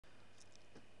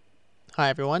Hi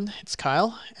everyone, it's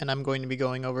Kyle, and I'm going to be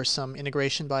going over some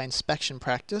integration by inspection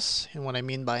practice. And what I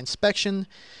mean by inspection,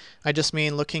 I just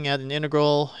mean looking at an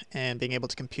integral and being able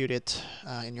to compute it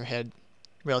in your head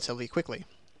relatively quickly.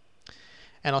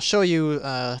 And I'll show you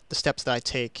the steps that I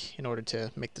take in order to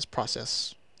make this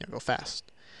process go fast.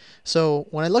 So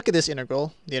when I look at this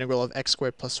integral, the integral of x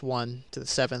squared plus 1 to the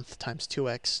 7th times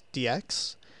 2x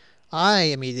dx, I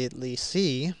immediately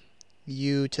see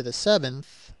u to the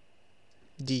 7th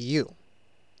du.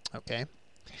 Okay,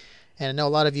 and I know a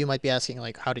lot of you might be asking,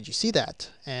 like, how did you see that?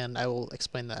 And I will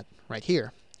explain that right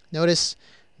here. Notice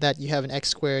that you have an x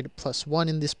squared plus 1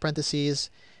 in this parentheses,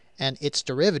 and its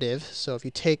derivative, so if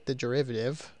you take the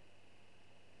derivative,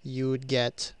 you would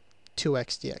get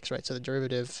 2x dx, right? So the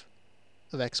derivative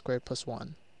of x squared plus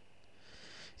 1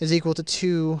 is equal to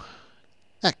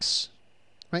 2x,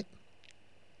 right?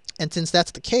 And since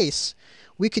that's the case,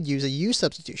 we could use a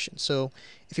U-substitution. So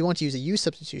if you want to use a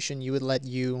U-substitution, you would let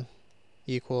u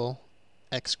equal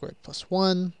x squared plus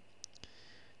 1,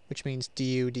 which means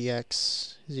du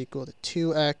dx is equal to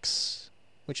 2x,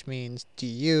 which means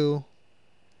du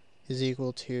is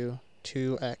equal to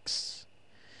 2x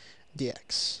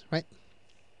dx, right?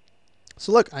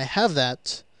 So look, I have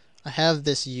that. I have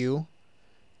this u,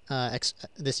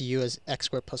 this u as x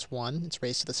squared plus 1. It's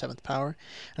raised to the 7th power.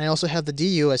 And I also have the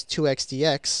du as 2x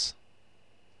dx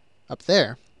up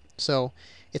there. So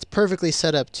it's perfectly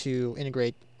set up to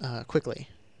integrate quickly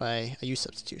by a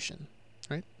U-substitution,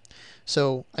 right?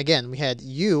 So again, we had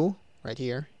u right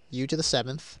here, u to the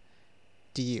 7th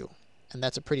du. And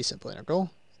that's a pretty simple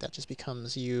integral. That just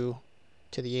becomes u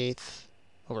to the 8th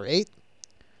over 8.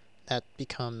 That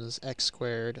becomes x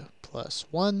squared plus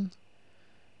 1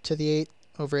 to the 8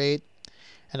 over 8.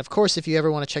 And of course, if you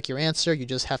ever want to check your answer, you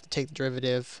just have to take the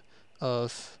derivative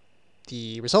of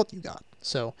the result you got.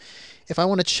 So if I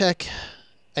want to check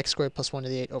x squared plus 1 to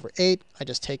the 8 over 8, I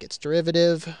just take its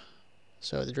derivative.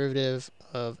 So the derivative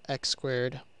of x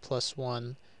squared plus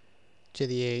 1 to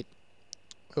the 8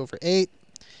 over 8,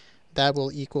 that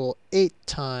will equal 8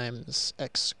 times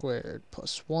x squared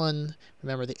plus 1.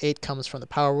 Remember, the 8 comes from the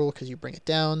power rule because you bring it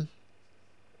down.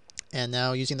 And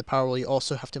now using the power rule, you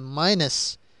also have to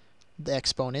minus the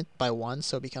exponent by 1,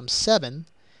 so it becomes 7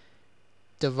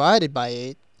 divided by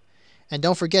 8. And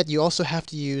don't forget, you also have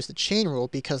to use the chain rule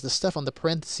because the stuff on the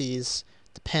parentheses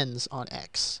depends on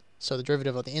x. So the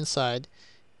derivative of the inside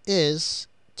is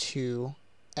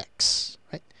 2x,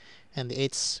 right? And the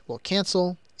 8's will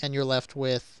cancel, and you're left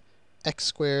with x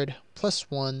squared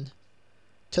plus 1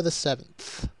 to the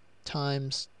 7th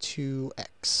times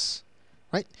 2x,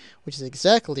 right? Which is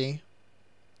exactly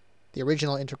the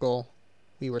original integral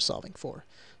we were solving for.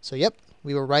 So yep,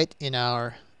 we were right in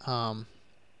our, I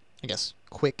guess,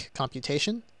 quick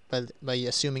computation by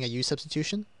assuming a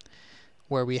U-substitution,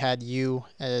 where we had u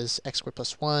as x squared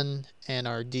plus 1 and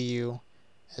our du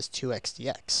as 2x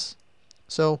dx.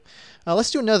 So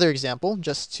let's do another example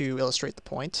just to illustrate the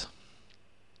point.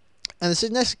 And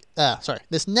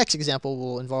this next example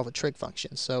will involve a trig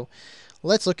function. So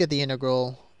let's look at the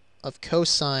integral of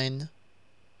cosine of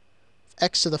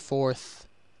x to the 4th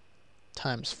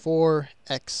times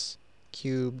 4x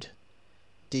cubed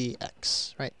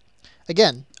dx, right?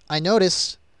 Again, I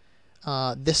notice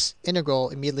this integral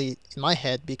immediately in my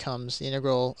head becomes the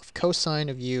integral of cosine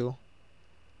of u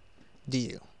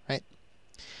du, right?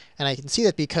 And I can see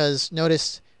that because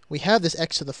notice we have this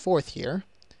x to the 4th here,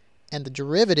 and the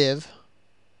derivative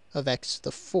of x to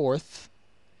the 4th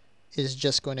is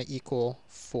just going to equal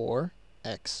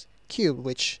 4x cubed,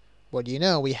 which, what do you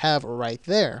know, we have right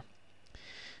there.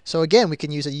 So again, we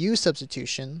can use a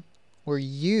U-substitution where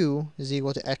u is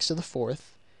equal to x to the 4th,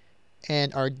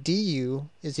 and our du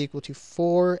is equal to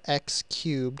 4x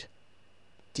cubed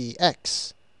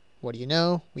dx. What do you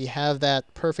know? We have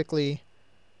that perfectly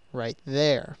right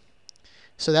there.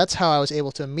 So that's how I was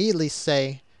able to immediately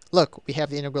say, look, we have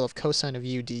the integral of cosine of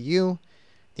u du.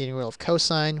 The integral of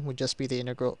cosine would just be the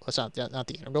integral, it's not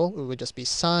the integral, it would just be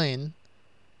sine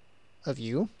of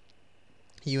u.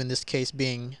 U in this case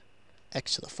being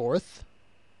x to the 4th.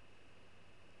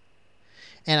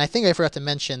 And I think I forgot to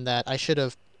mention that I should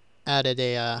have added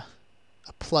a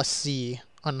plus c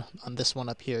on this one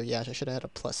up here. Yeah, I should have had a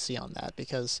plus c on that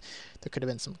because there could have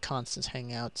been some constants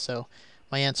hanging out. So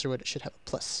my answer should have a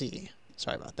plus c.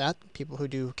 Sorry about that. People who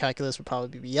do calculus would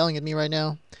probably be yelling at me right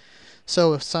now.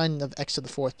 So sine of x to the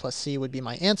 4th plus c would be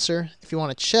my answer. If you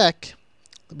want to check,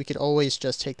 we could always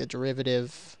just take the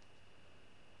derivative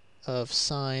of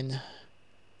sine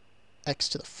x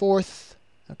to the 4th.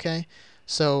 Okay,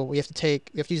 so we have to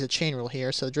use the chain rule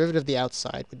here. So the derivative of the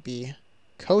outside would be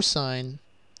cosine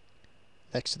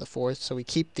x to the 4th. So we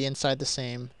keep the inside the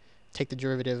same, take the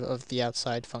derivative of the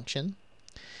outside function.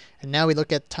 And now we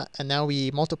look at and now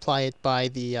we multiply it by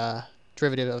the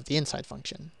derivative of the inside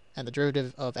function. And the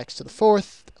derivative of x to the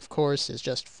fourth, of course, is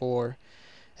just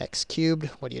 4x cubed.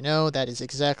 What do you know? That is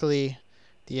exactly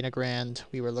the integrand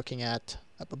we were looking at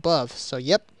up above. So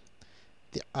yep,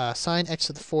 the sine x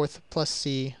to the fourth plus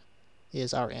c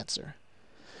is our answer.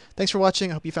 Thanks for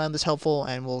watching. I hope you found this helpful,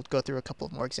 and we'll go through a couple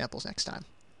of more examples next time.